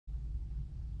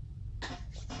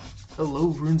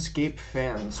Hello, Runescape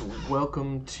fans.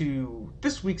 Welcome to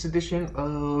this week's edition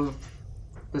of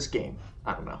this game.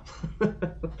 I don't know.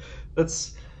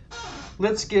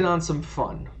 let's get on some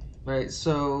fun, right?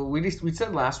 So we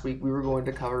said last week we were going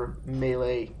to cover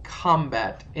melee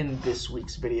combat in this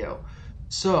week's video.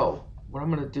 So what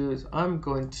I'm going to do is I'm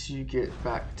going to get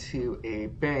back to a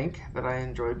bank that I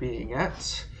enjoy being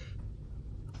at.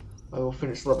 I will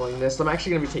finish leveling this. I'm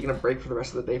actually going to be taking a break for the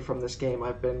rest of the day from this game.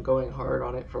 I've been going hard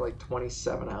on it for like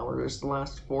 27 hours the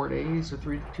last 4 days or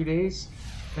 2 days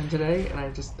and today, and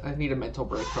I need a mental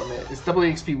break from it. It's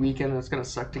WXP weekend and it's going to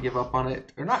suck to give up on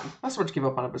it, or not so much give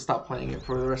up on it, but stop playing it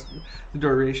for the rest of the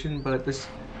duration. But there's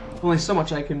only so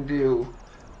much I can do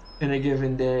in a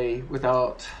given day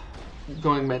without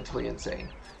going mentally insane.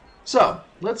 So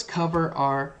let's cover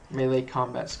our melee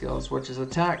combat skills, which is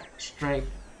attack,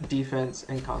 strength, defense,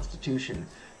 and constitution.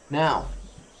 Now,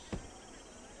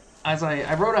 as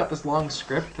I wrote out this long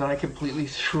script that I completely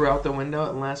threw out the window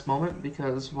at the last moment,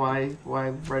 because why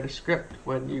write a script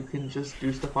when you can just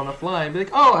do stuff on the fly and be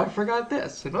like, oh, I forgot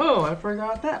this, and oh, I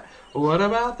forgot that. What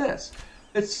about this?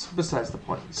 It's besides the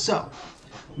point. So,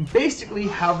 basically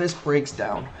how this breaks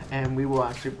down, and we will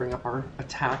actually bring up our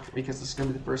attack because this is going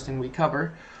to be the first thing we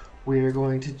cover. We're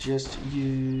going to just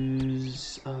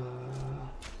use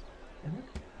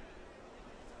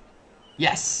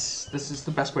yes, this is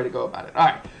the best way to go about it.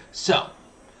 Alright, so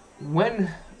when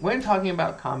talking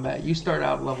about combat, you start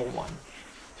out level 1,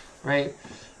 right?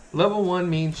 Level 1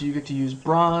 means you get to use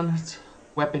bronze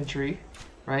weaponry,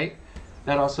 right?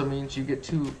 That also means you get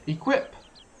to equip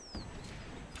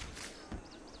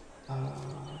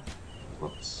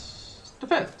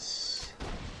defense,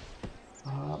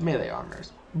 melee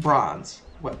armors, bronze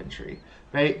weaponry,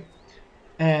 right?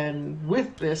 And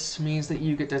with this means that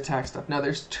you get to attack stuff. Now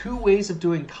there's 2 ways of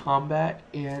doing combat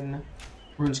in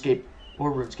RuneScape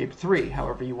or RuneScape 3,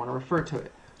 however you want to refer to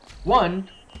it. One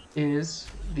is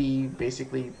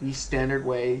basically the standard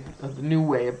way, the new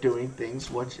way of doing things,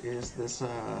 which is this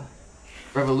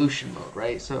revolution mode,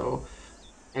 right? So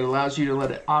it allows you to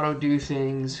let it auto do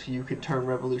things. You could turn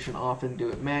revolution off and do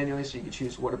it manually, so you can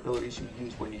choose what abilities you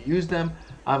use when you use them.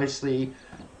 Obviously,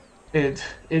 it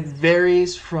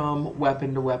varies from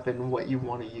weapon to weapon what you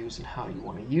want to use and how you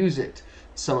want to use it.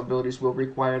 Some abilities will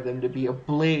require them to be a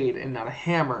blade and not a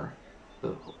hammer,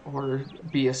 or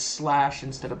be a slash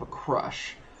instead of a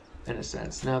crush, in a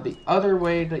sense. Now the other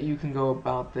way that you can go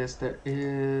about this, there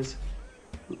is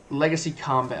legacy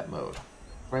combat mode,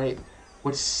 right?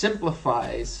 Which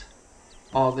simplifies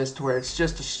all this to where it's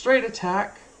just a straight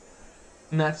attack,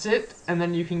 and that's it. And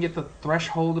then you can get the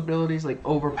threshold abilities like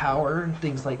overpower and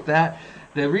things like that.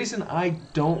 The reason I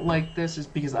don't like this is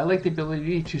because I like the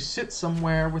ability to sit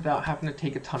somewhere without having to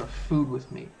take a ton of food with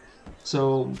me.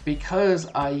 So because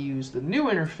I use the new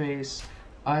interface,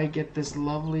 I get this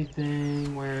lovely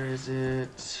thing. Where is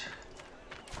it?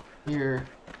 Here.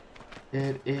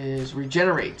 It is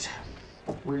regenerate,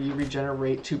 where you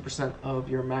regenerate 2% of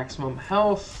your maximum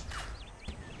health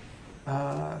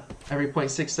every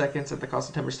 0.6 seconds at the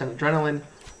cost of 10% adrenaline,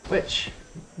 which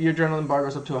your adrenaline bar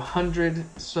goes up to 100,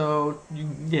 so you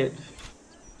get,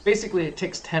 basically it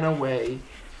takes 10 away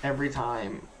every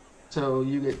time, so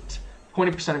you get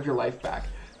 20% of your life back.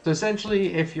 So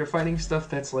essentially, if you're fighting stuff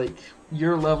that's like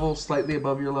your level, slightly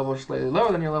above your level, slightly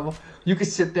lower than your level, you could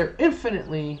sit there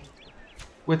infinitely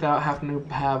without having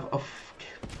to have a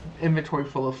inventory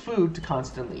full of food to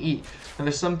constantly eat. And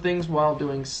there's some things while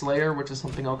doing Slayer, which is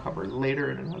something I'll cover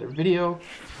later in another video.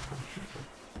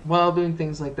 While doing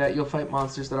things like that, you'll fight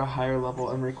monsters that are higher level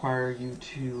and require you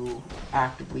to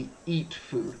actively eat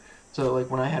food. So like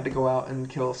when I had to go out and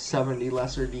kill 70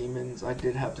 lesser demons, I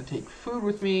did have to take food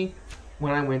with me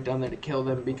when I went down there to kill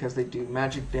them, because they do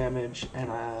magic damage and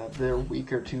they're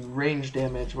weaker to range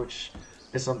damage, which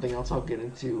is something else I'll get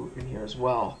into in here as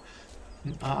well.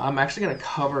 I'm actually going to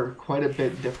cover quite a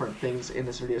bit different things in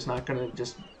this video. It's not going to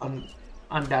just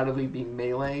undoubtedly be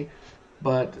melee,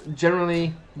 but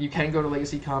generally you can go to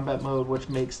legacy combat mode, which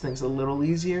makes things a little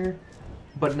easier,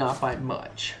 but not by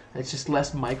much. It's just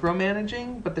less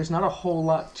micromanaging, but there's not a whole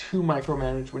lot to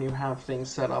micromanage when you have things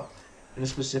set up in a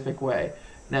specific way.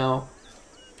 Now,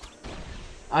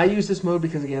 I use this mode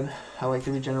because, again, I like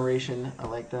the regeneration. I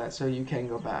like that, so you can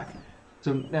go back.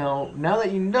 So now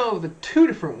that you know the 2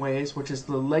 different ways, which is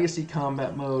the legacy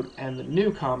combat mode and the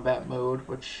new combat mode,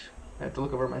 which I have to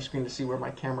look over my screen to see where my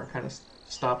camera kind of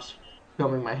stops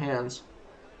filming my hands,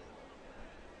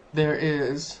 there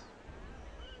is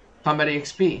Combat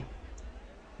EXP.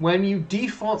 When you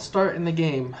default start in the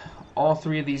game, all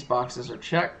 3 of these boxes are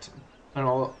checked, and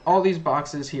all these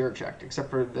boxes here are checked,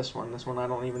 except for this one. This one, I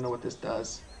don't even know what this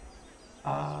does.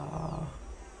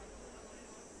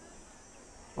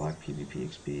 Black PvP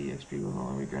XP will no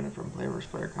longer be granted from player versus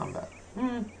player combat.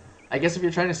 I guess if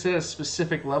you're trying to sit at a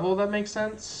specific level, that makes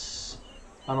sense.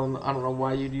 I don't know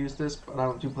why you'd use this, but I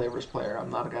don't do player versus player. I'm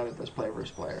not a guy that does player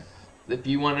versus player. If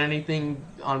you want anything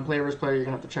on player versus player, you're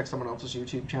gonna have to check someone else's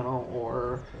YouTube channel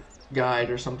or guide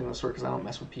or something of the sort, because I don't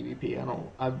mess with PvP.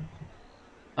 I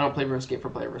don't play RuneScape for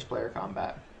player versus player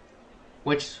combat.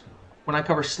 Which, when I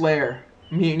cover Slayer,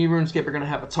 me and you RuneScape are gonna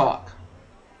have a talk.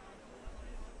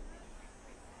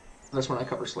 That's when I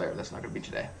cover Slayer. That's not gonna be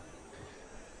today.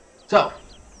 So,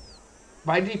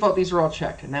 by default, these are all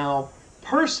checked. Now,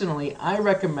 personally, I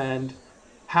recommend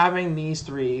having these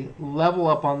three level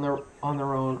up on their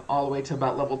own all the way to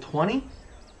about level 20.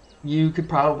 You could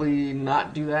probably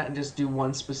not do that and just do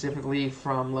one specifically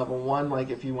from level 1. Like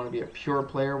if you want to be a pure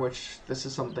player, which this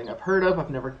is something I've heard of,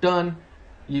 I've never done,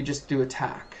 you just do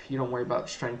attack. You don't worry about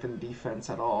strength and defense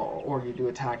at all. Or you do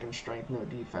attack and strength, no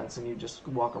defense, and you just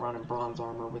walk around in bronze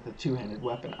armor with a two-handed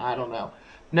weapon. I don't know.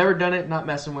 Never done it, not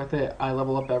messing with it. I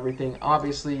level up everything.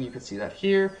 Obviously, you can see that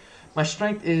here. My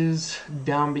strength is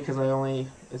down because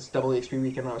it's double the XP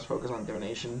weekend. I was focused on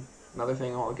divination, another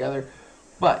thing altogether.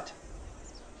 But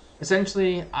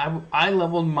essentially, I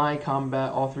leveled my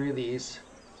combat, all three of these,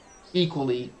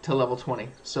 equally to level 20.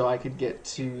 So I could get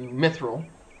to Mithril.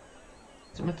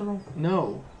 Is it Mithril?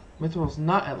 No. Mithril's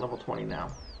not at level 20 now.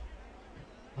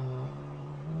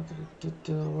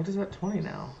 What is that 20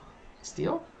 now?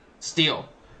 Steel? Steel.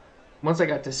 Once I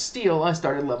got to Steel, I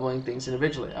started leveling things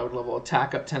individually. I would level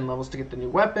attack up 10 levels to get the new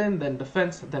weapon, then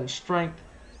defense, then strength.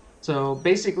 So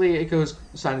basically it goes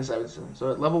side to side.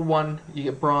 So at level 1, you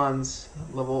get bronze.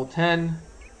 Level 10,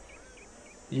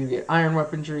 you get iron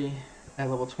weaponry. At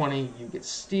level 20, you get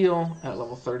steel. At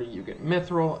level 30, you get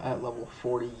mithril. At level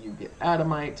 40, you get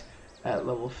adamite. At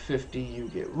level 50, you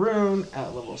get rune.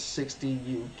 At level 60,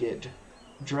 you get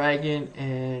dragon.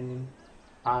 And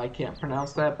I can't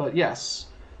pronounce that, but yes,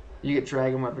 you get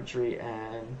dragon weaponry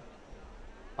and...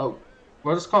 oh,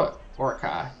 what is it called?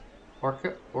 Orcai.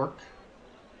 Orculum?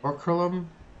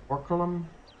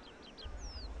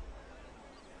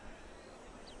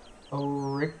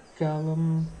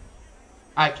 Auriculum?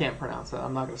 I can't pronounce that.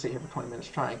 I'm not going to sit here for 20 minutes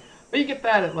trying. But you get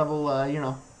that at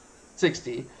level,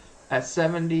 60. At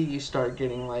 70, you start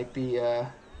getting, like, the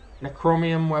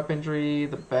Necromium weaponry,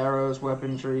 the Barrows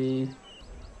weaponry,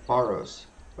 the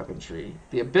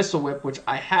Abyssal Whip, which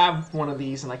I have one of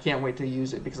these, and I can't wait to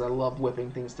use it because I love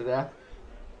whipping things to death.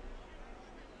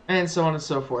 And so on and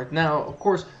so forth. Now, of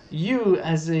course, you,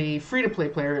 as a free-to-play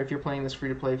player, if you're playing this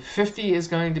free-to-play, 50 is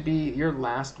going to be your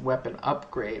last weapon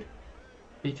upgrade.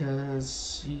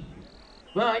 Because,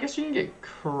 well, I guess you can get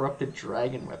Corrupted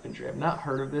Dragon weaponry. I've not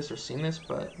heard of this or seen this,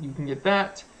 but you can get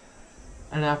that.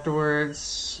 And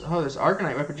afterwards, oh, there's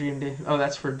Arcanite weaponry. Oh,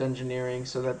 that's for dungeoneering,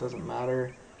 so that doesn't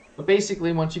matter. But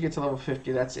basically, once you get to level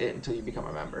 50, that's it until you become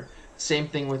a member. Same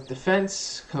thing with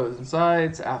defense,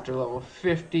 coincides. After level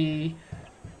 50,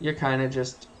 you're kind of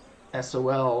just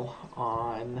SOL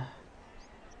on...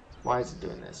 why is it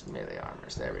doing this? Melee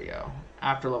armors. There we go.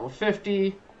 After level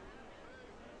 50...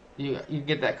 You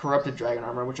get that Corrupted Dragon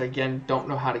armor, which again, don't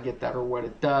know how to get that or what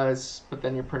it does, but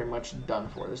then you're pretty much done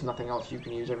for. There's nothing else you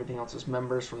can use. Everything else is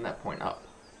members from that point up.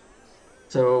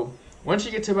 So, once you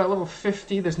get to about level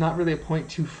 50, there's not really a point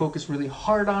to focus really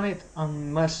hard on it,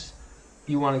 unless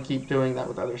you want to keep doing that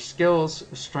with other skills.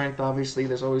 Strength, obviously,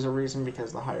 there's always a reason,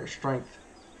 because the higher strength,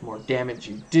 the more damage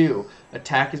you do.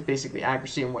 Attack is basically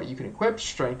accuracy and what you can equip.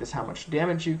 Strength is how much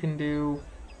damage you can do,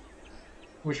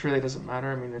 which really doesn't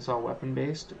matter. I mean, it's all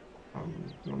weapon-based. I'm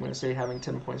going to say having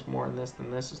 10 points more in this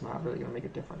than this is not really going to make a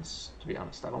difference, to be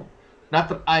honest. Not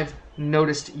that I've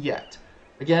noticed yet.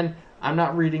 Again, I'm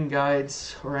not reading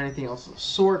guides or anything else of the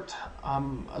sort.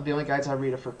 The only guides I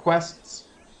read are for quests,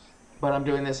 but I'm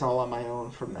doing this all on my own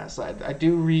from that side. I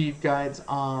do read guides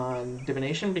on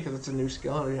divination because it's a new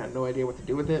skill and I have no idea what to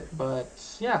do with it, but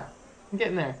yeah, I'm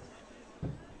getting there.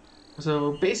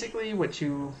 So basically what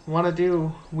you want to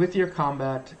do with your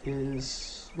combat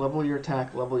is level your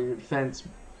attack, level your defense,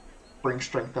 bring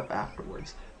strength up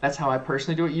afterwards. That's how I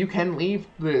personally do it. You can leave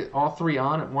all three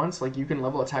on at once. Like you can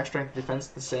level attack, strength, defense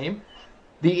the same.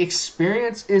 The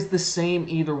experience is the same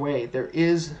either way. There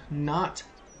is not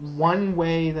one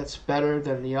way that's better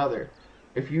than the other.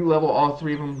 If you level all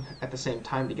three of them at the same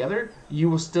time together, you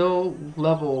will still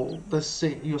level the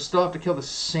same. You'll still have to kill the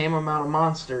same amount of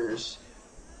monsters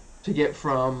to get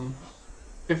from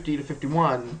 50 to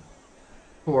 51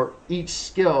 for each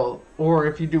skill, or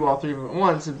if you do all three of them at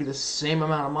once, it'd be the same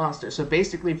amount of monsters. So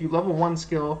basically, if you level one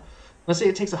skill, let's say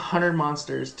it takes 100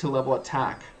 monsters to level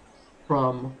attack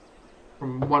from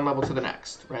one level to the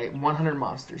next, right? 100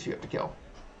 monsters you have to kill.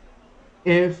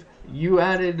 If you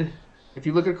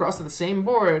look across at the same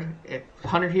board,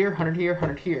 100 here, 100 here,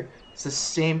 100 here. It's the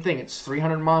same thing. It's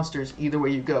 300 monsters either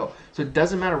way you go. So it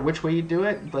doesn't matter which way you do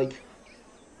it. Like,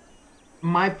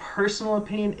 my personal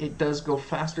opinion, it does go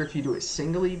faster if you do it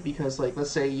singly, because, like, let's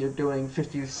say you're doing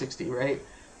 50 to 60, right?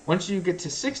 Once you get to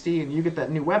 60 and you get that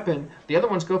new weapon, the other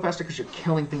ones go faster because you're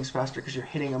killing things faster, because you're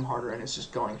hitting them harder and it's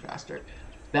just going faster.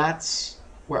 That's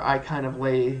where I kind of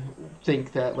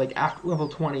think that, like, after level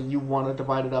 20, you want to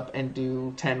divide it up and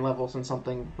do 10 levels in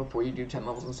something before you do 10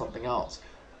 levels in something else,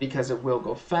 because it will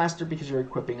go faster because you're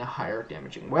equipping a higher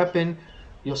damaging weapon.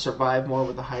 You'll survive more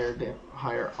with a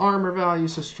higher armor value,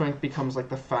 so strength becomes like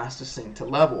the fastest thing to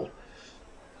level.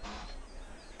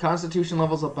 Constitution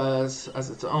levels up as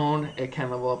its own. It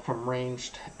can level up from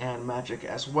ranged and magic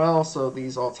as well, so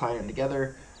these all tie in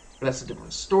together, but that's a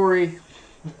different story.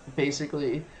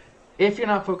 Basically, if you're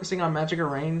not focusing on magic or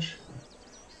range,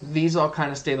 these all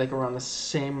kind of stay like around the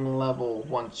same level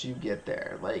once you get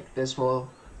there. Like, this will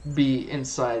be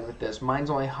inside with this. Mine's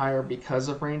only higher because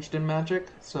of ranged and magic,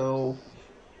 so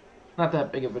not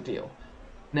that big of a deal.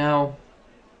 Now,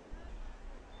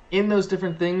 in those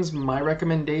different things, my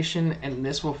recommendation, and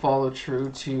this will follow true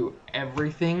to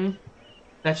everything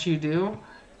that you do,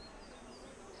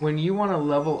 when you want to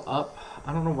level up,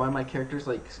 I don't know why my character's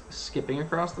like skipping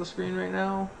across the screen right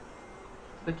now.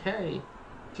 Like, hey,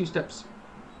 2 steps.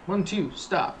 1, 2,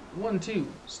 stop. 1, 2,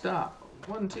 stop.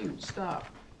 1, 2, stop.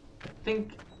 I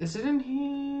think, is it in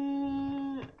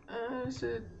here? Is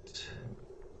it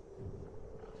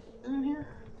in here?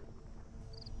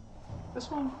 This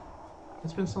one?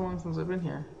 It's been so long since I've been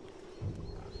here.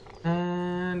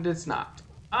 And it's not.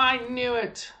 I knew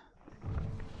it!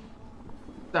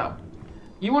 So,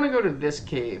 you want to go to this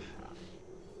cave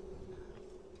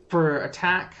for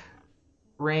attack,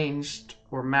 ranged,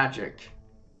 or magic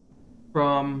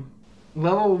from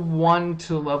level 1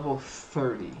 to level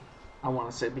 30, I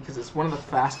want to say, because it's one of the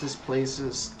fastest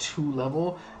places to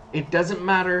level. It doesn't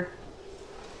matter.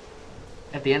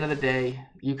 At the end of the day,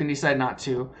 you can decide not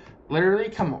to. Literally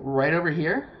come right over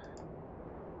here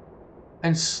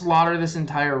and slaughter this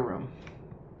entire room.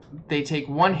 They take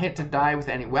 1 hit to die with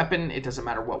any weapon. It doesn't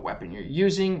matter what weapon you're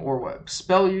using, or what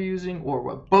spell you're using, or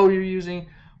what bow you're using.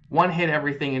 1 hit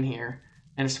everything in here,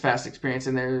 and it's fast experience.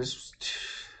 And there's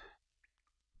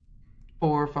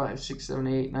 4, 5, 6, 7,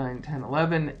 8, 9, 10,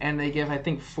 11, and they give, I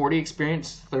think, 40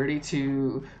 experience, 30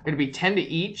 to, it'd be 10 to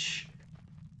each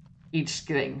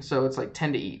thing, so it's like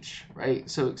 10 to each, right?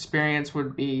 So experience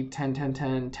would be 10, 10,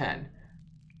 10, 10.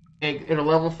 It'll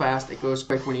level fast, it goes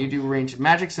quick. When you do ranged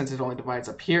magic, since it only divides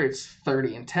up here, it's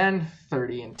 30 and 10,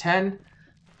 30 and 10.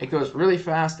 It goes really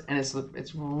fast, and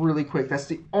it's really quick. That's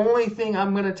the only thing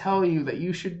I'm going to tell you that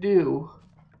you should do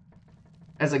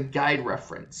as a guide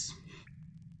reference.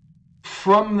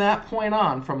 From that point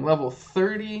on, from level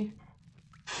 30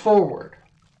 forward,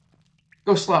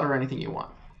 go slaughter anything you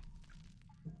want.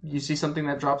 You see something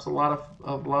that drops a lot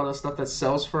of stuff that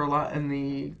sells for a lot in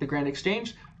the Grand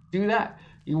Exchange, do that.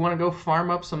 You want to go farm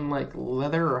up some like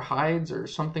leather or hides or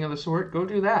something of the sort, go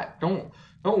do that. Don't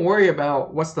worry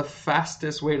about what's the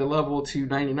fastest way to level to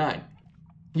 99.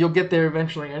 You'll get there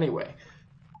eventually anyway.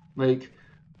 Like,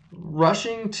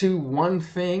 rushing to one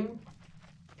thing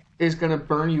is going to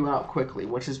burn you out quickly,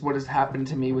 which is what has happened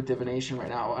to me with divination right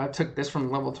now. I took this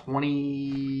from level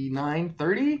 29,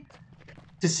 30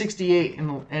 to 68,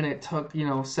 and it took,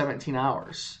 17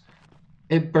 hours.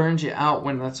 It burns you out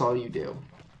when that's all you do.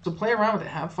 So play around with it,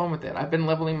 have fun with it. I've been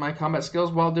leveling my combat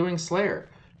skills while doing Slayer.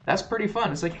 That's pretty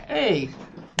fun. It's like, hey,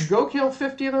 go kill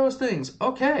 50 of those things.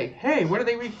 Okay, hey, what are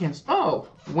they weak against? Oh,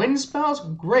 wind spells?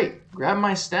 Great. Grab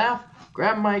my staff,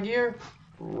 grab my gear,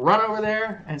 run over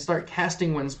there, and start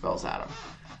casting wind spells at them.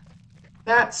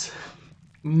 That's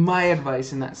my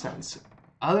advice in that sense.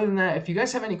 Other than that, if you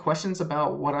guys have any questions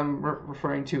about what I'm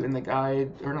referring to in the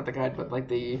guide, or not the guide, but like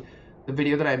the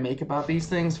video that I make about these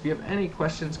things, if you have any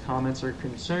questions, comments, or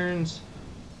concerns,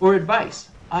 or advice,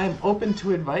 I'm open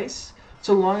to advice,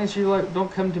 so long as you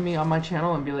don't come to me on my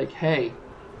channel and be like, hey,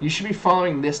 you should be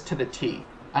following this to the T.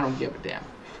 I don't give a damn.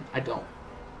 I don't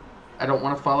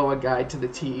want to follow a guide to the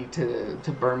T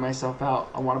to burn myself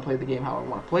out. I want to play the game how I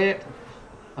want to play it.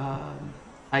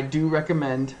 I do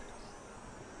recommend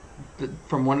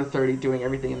from 1 to 30 doing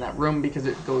everything in that room because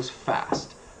it goes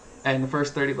fast. And the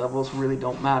first 30 levels really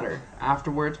don't matter.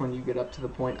 Afterwards, when you get up to the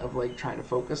point of like trying to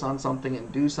focus on something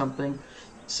and do something,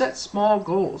 set small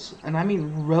goals. And I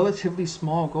mean relatively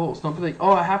small goals. Don't be like,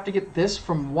 oh, I have to get this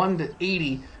from 1 to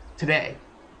 80 today.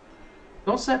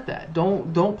 Don't set that.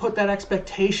 Don't put that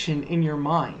expectation in your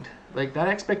mind. Like, that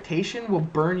expectation will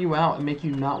burn you out and make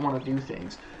you not want to do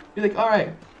things. Be like,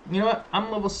 alright, you know what?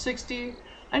 I'm level 60.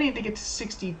 I need to get to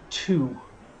 62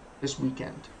 this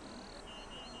weekend.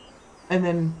 And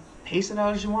then pace it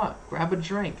out as you want. Grab a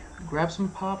drink. Grab some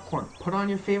popcorn. Put on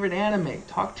your favorite anime.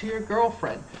 Talk to your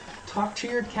girlfriend. Talk to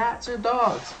your cats or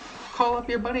dogs. Call up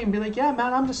your buddy and be like, yeah,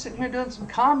 man, I'm just sitting here doing some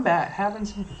combat, having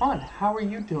some fun. How are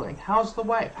you doing? How's the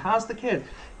wife? How's the kid?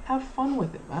 Have fun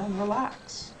with it, man.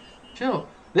 Relax. Chill.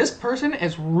 This person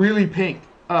is really pink.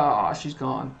 Oh, she's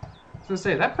gone. I was gonna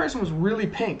say, that person was really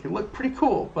pink. It looked pretty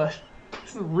cool, but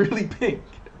it's really pink.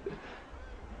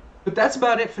 But that's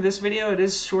about it for this video. It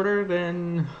is shorter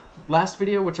than last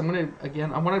video, which I'm gonna,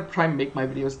 again, I want to try and make my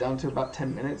videos down to about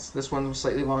 10 minutes. This one was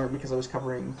slightly longer because I was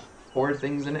covering 4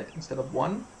 things in it instead of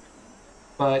 1.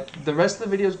 But the rest of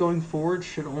the videos going forward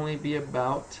should only be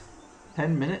about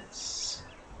 10 minutes.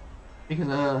 Because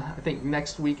I think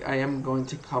next week I am going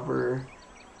to cover...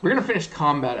 We're going to finish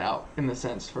combat out, in the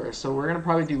sense, first. So we're going to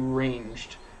probably do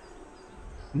ranged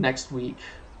next week.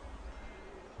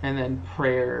 And then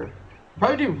prayer.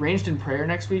 Probably do ranged and prayer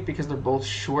next week because they're both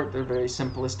short. They're very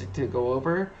simplistic to go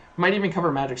over. Might even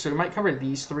cover magic. So we might cover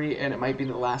these 3, and it might be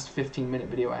the last 15-minute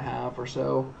video I have or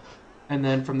so. And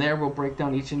then from there, we'll break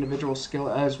down each individual skill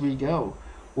as we go.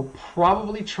 We'll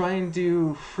probably try and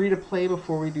do free-to-play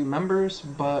before we do members,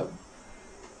 but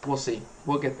we'll see.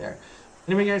 We'll get there.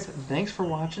 Anyway, guys, thanks for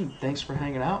watching. Thanks for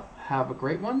hanging out. Have a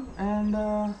great one, and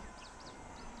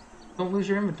don't lose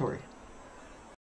your inventory.